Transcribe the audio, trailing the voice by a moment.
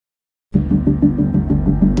Шановні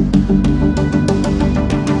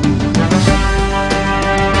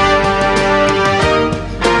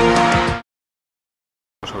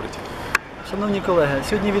колеги,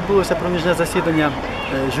 сьогодні відбулося проміжне засідання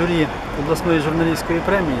журі обласної журналістської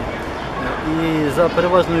премії. І за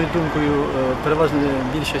переважною думкою переважної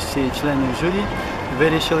більшості членів журі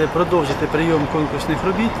вирішили продовжити прийом конкурсних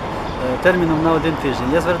робіт терміном на 1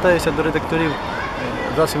 тиждень. Я звертаюся до редакторів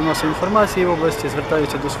засобів масової інформації в області,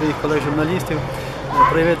 звертаюся до своїх колег-журналістів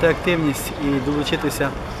проявити активність і долучитися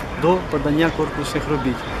до подання конкурсних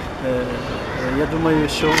робіт. Я думаю,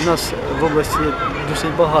 що у нас в області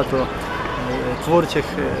досить багато творчих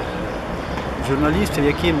журналістів,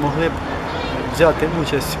 які могли б взяти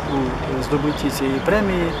участь у здобутті цієї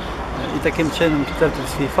премії і таким чином підтвердити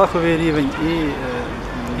свій фаховий рівень і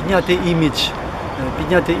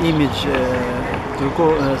підняти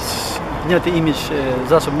імідж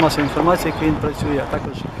засобів масової інформації, який він працює, а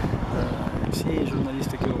також всієї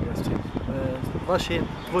журналістики області. Ваші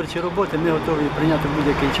творчі роботи ми готові прийняти в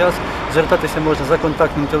будь-який час. Звертатися можна за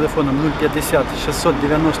контактним телефоном 050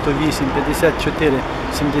 698 54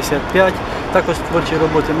 75. Також творчі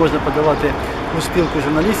роботи можна подавати у спілку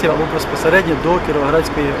журналістів або безпосередньо до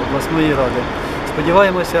Кировоградської обласної ради.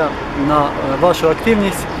 Сподіваємося на вашу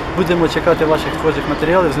активність. Будемо чекати ваших творчих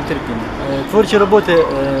матеріалів з нетерпінням. Творчі роботи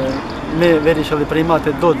ми вирішили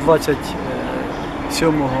приймати до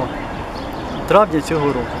 27 травня цього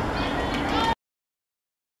року.